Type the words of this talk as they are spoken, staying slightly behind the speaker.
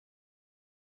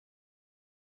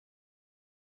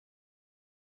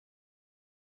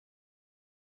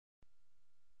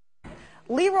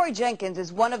Leroy Jenkins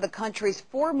is one of the country's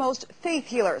foremost faith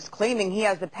healers, claiming he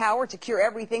has the power to cure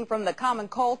everything from the common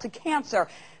cold to cancer.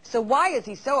 So why is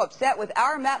he so upset with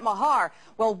our Matt Mahar?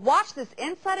 Well, watch this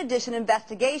Inside Edition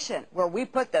investigation where we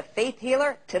put the faith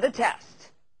healer to the test.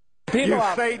 You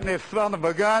Satanist son of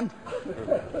a gun.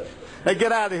 Hey,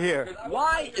 get out of here.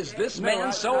 Why is this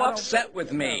man so upset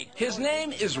with me? His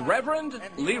name is Reverend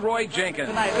Leroy Jenkins.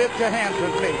 Tonight, lift your hands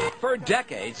with me. For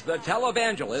decades, the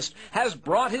televangelist has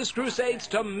brought his crusades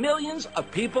to millions of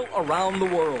people around the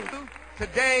world.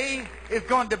 Today is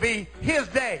going to be his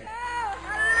day.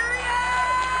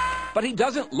 But he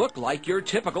doesn't look like your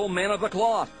typical man of the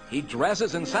cloth. He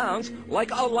dresses and sounds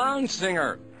like a lounge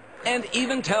singer, and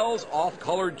even tells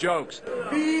off-colored jokes.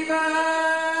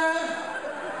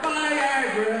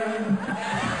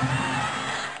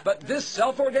 But this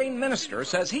self-ordained minister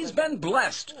says he's been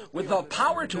blessed with the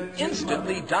power to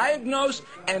instantly diagnose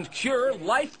and cure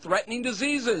life-threatening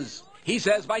diseases. He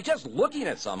says by just looking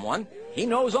at someone, he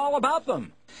knows all about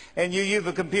them. And you use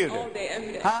a computer? All day,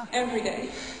 every day. Huh? Every day.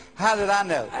 How did I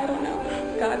know? I don't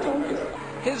know. God told me.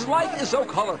 His life is so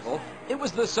colorful, it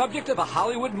was the subject of a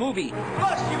Hollywood movie.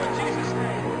 Bless you in Jesus'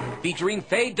 name. Featuring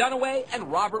Faye Dunaway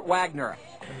and Robert Wagner.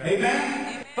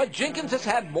 Amen. But Jenkins has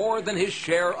had more than his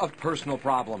share of personal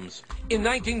problems. In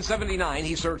 1979,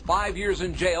 he served 5 years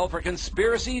in jail for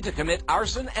conspiracy to commit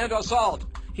arson and assault.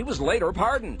 He was later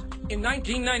pardoned. In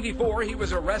 1994, he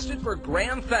was arrested for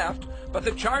grand theft, but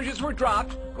the charges were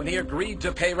dropped when he agreed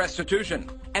to pay restitution.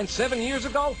 And 7 years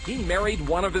ago, he married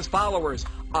one of his followers,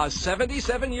 a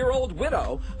 77-year-old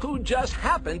widow who just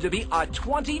happened to be a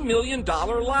 $20 million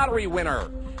lottery winner.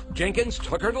 Jenkins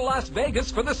took her to Las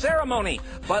Vegas for the ceremony,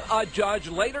 but a judge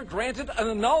later granted an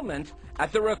annulment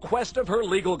at the request of her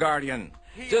legal guardian.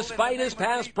 Despite his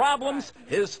past problems,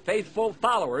 his faithful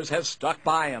followers have stuck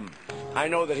by him. I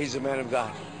know that he's a man of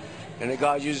God, and that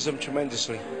God uses him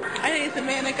tremendously. I think he's a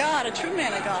man of God, a true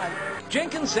man of God.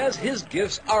 Jenkins says his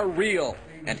gifts are real,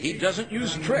 and he doesn't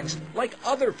use tricks like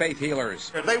other faith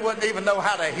healers. They wouldn't even know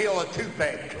how to heal a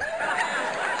toothache.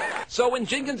 So when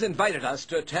Jenkins invited us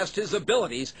to test his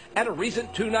abilities at a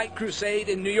recent two-night crusade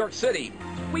in New York City,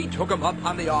 we took him up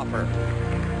on the offer.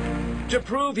 To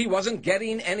prove he wasn't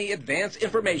getting any advance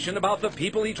information about the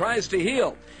people he tries to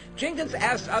heal, Jenkins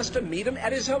asked us to meet him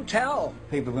at his hotel.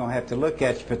 People are going to have to look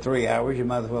at you for 3 hours. You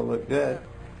might as well look good.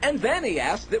 And then he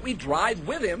asked that we drive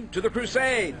with him to the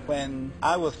crusade. When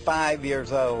I was 5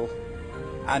 years old,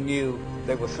 I knew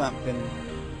there was something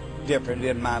different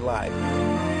in my life.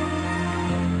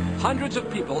 Hundreds of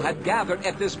people had gathered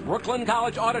at this Brooklyn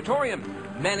College auditorium,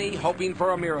 many hoping for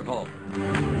a miracle.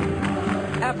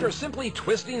 After simply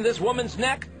twisting this woman's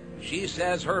neck, she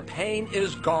says her pain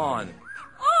is gone.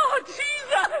 Oh,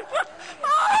 Jesus!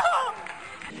 Oh!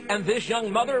 And this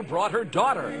young mother brought her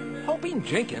daughter, hoping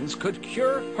Jenkins could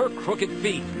cure her crooked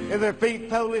feet. Is her feet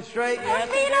totally straight? Her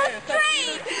feet are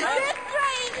straight! They're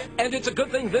straight! And it's a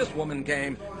good thing this woman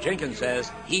came. Jenkins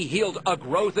says he healed a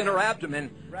growth in her abdomen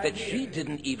that she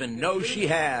didn't even know she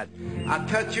had. I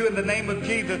touch you in the name of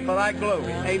Jesus for thy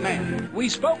glory. Amen. We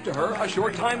spoke to her a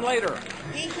short time later.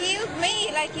 He healed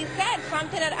me, like you said,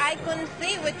 something that I couldn't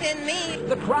see within me.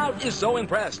 The crowd is so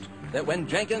impressed that when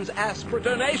Jenkins asks for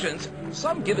donations,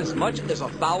 some give as much as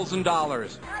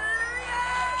 $1,000.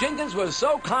 Jenkins was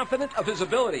so confident of his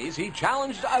abilities, he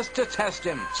challenged us to test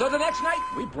him. So the next night,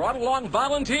 we brought along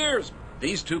volunteers.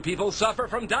 These two people suffer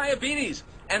from diabetes,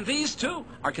 and these two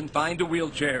are confined to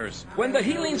wheelchairs. When the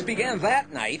healings began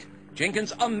that night,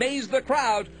 Jenkins amazed the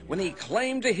crowd when he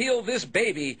claimed to heal this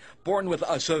baby born with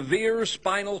a severe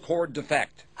spinal cord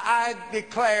defect. I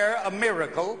declare a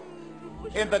miracle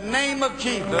in the name of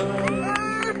Jesus.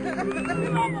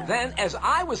 Then, as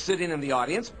I was sitting in the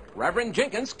audience, Reverend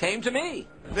Jenkins came to me.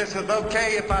 This is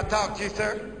okay if I talk to you,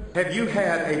 sir? Have you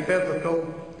had a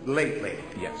physical lately?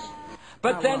 Yes.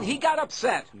 But then he got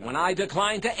upset when I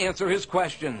declined to answer his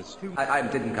questions. I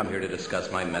didn't come here to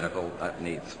discuss my medical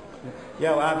needs.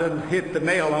 Yeah, well, I done hit the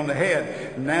nail on the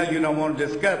head. Now you don't want to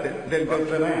discuss it. Then go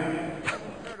sit down.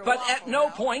 But at no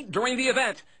point during the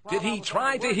event did he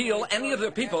try to heal any of the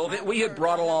people that we had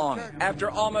brought along. After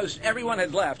almost everyone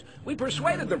had left, we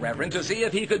persuaded the Reverend to see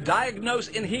if he could diagnose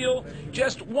and heal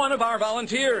just one of our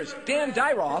volunteers, Dan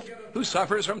Dyroff, who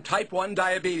suffers from type 1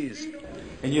 diabetes.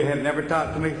 And you have never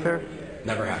talked to me, sir?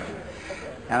 Never have.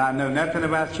 And I know nothing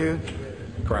about you?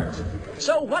 Correct.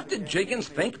 So what did Jenkins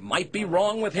think might be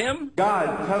wrong with him?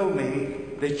 God told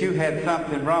me that you had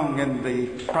something wrong in the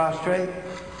prostrate,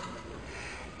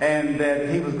 and that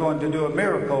he was going to do a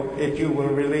miracle if you will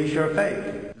release your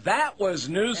faith. That was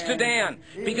news to Dan,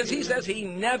 because he says he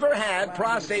never had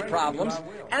prostate problems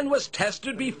and was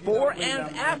tested before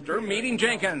and after meeting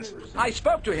Jenkins. I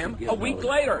spoke to him a week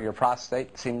later. Your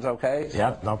prostate seems okay?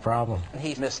 Yep, no problem.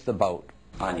 He missed the boat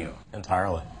on you.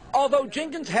 Entirely. Although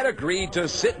Jenkins had agreed to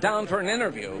sit down for an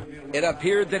interview, it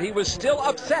appeared that he was still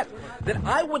upset that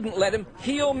I wouldn't let him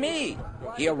heal me.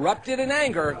 He erupted in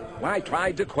anger when I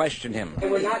tried to question him.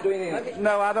 We're not doing anything.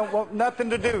 No, I don't want nothing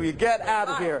to do. You get out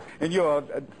of here. And you're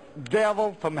a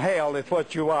devil from hell is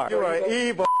what you are. You're an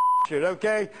evil shit,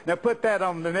 okay? Now put that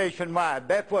on the nationwide.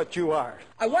 That's what you are.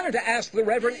 I wanted to ask the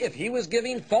Reverend if he was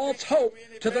giving false hope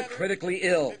to the critically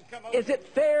ill. Is it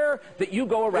fair that you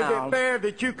go around... Is it fair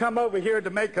that you come over here to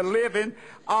make a living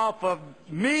off of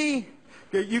me?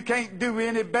 That you can't do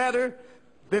any better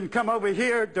than come over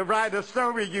here to write a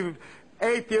story, you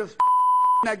atheist.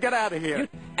 Now get out of here.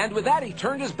 And with that, he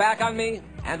turned his back on me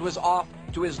and was off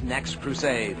to his next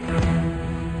crusade.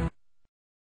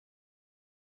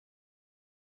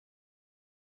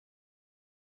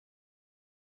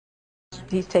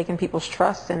 He's taking people's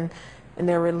trust in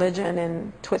their religion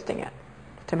and twisting it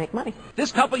to make money.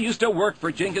 This couple used to work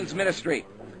for Jenkins' ministry.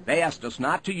 They asked us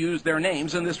not to use their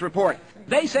names in this report.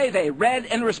 They say they read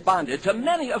and responded to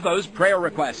many of those prayer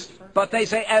requests. But they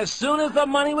say as soon as the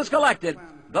money was collected,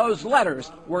 those letters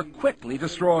were quickly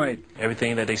destroyed.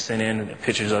 Everything that they send in,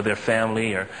 pictures of their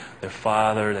family or their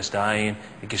father that's dying,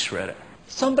 it gets shredded.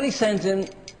 Somebody sends in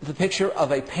the picture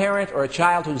of a parent or a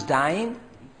child who's dying,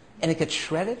 and it gets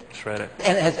shredded? Shredded.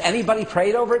 And has anybody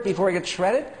prayed over it before it gets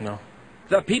shredded? No.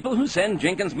 The people who send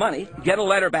Jenkins money get a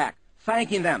letter back,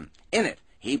 thanking them. In it,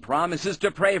 he promises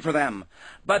to pray for them.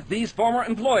 But these former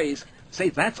employees say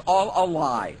that's all a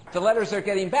lie. The letters they're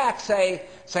getting back say,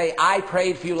 I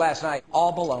prayed for you last night.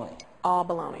 All baloney. All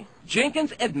baloney.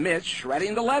 Jenkins admits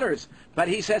shredding the letters, but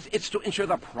he says it's to ensure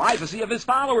the privacy of his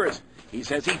followers. He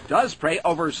says he does pray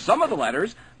over some of the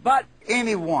letters, but...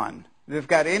 Anyone that's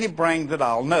got any brains at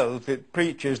all knows that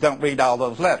preachers don't read all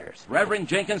those letters. Reverend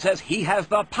Jenkins says he has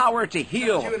the power to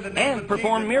heal and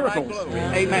perform miracles.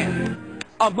 Amen.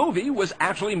 A movie was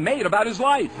actually made about his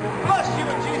life. Bless you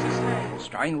in Jesus' name.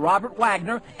 Starring Robert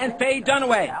Wagner and Faye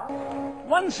Dunaway.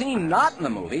 One scene not in the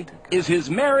movie is his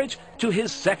marriage to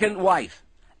his second wife,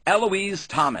 Eloise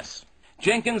Thomas.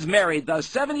 Jenkins married the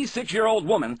 76-year-old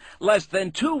woman less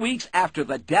than 2 weeks after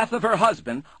the death of her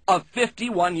husband of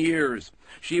 51 years.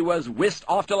 She was whisked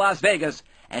off to Las Vegas,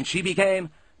 and she became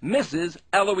Mrs.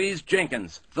 Eloise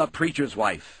Jenkins, the preacher's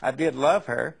wife. I did love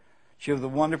her. She was a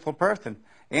wonderful person.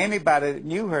 Anybody that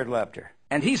knew her loved her.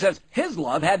 And he says his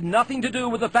love had nothing to do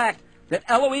with the fact that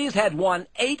Eloise had won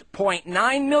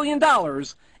 $8.9 million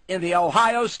in the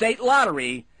Ohio State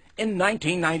Lottery in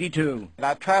 1992.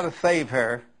 I tried to save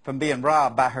her from being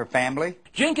robbed by her family.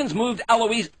 Jenkins moved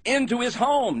Eloise into his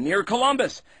home near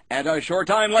Columbus, and a short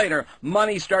time later,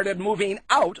 money started moving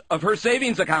out of her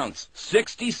savings accounts.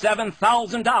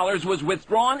 $67,000 was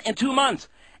withdrawn in 2 months,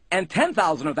 and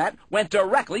 $10,000 of that went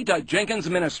directly to Jenkins'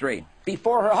 ministry.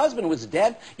 Before her husband was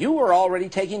dead, you were already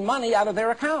taking money out of their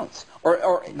accounts,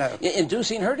 or no.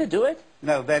 Inducing her to do it?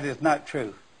 No, that is not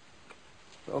true.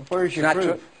 Well, where's your Not proof?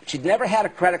 true. She'd never had a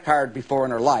credit card before in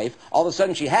her life. All of a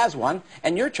sudden she has one,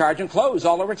 and you're charging clothes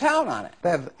all over town on it.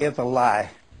 That is a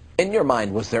lie. In your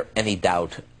mind, was there any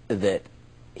doubt that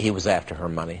he was after her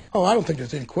money? Oh, I don't think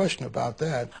there's any question about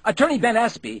that. Attorney Ben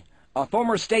Espy, a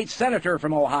former state senator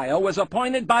from Ohio, was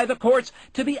appointed by the courts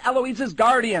to be Eloise's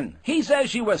guardian. He says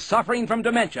she was suffering from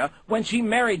dementia when she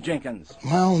married Jenkins.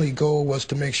 My only goal was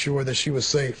to make sure that she was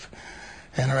safe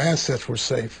and her assets were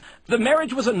safe. The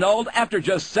marriage was annulled after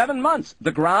just 7 months.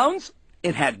 The grounds?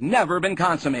 It had never been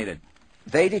consummated.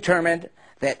 They determined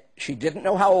that she didn't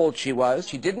know how old she was.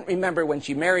 She didn't remember when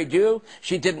she married you.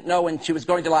 She didn't know when she was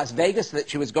going to Las Vegas that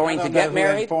she was going to get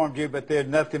married. I informed you, but they're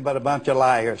nothing but a bunch of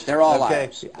liars. They're all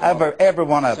liars. Every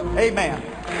one of them. Amen.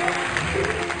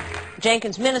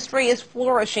 Jenkins' ministry is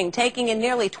flourishing, taking in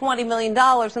nearly $20 million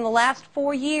in the last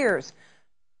 4 years.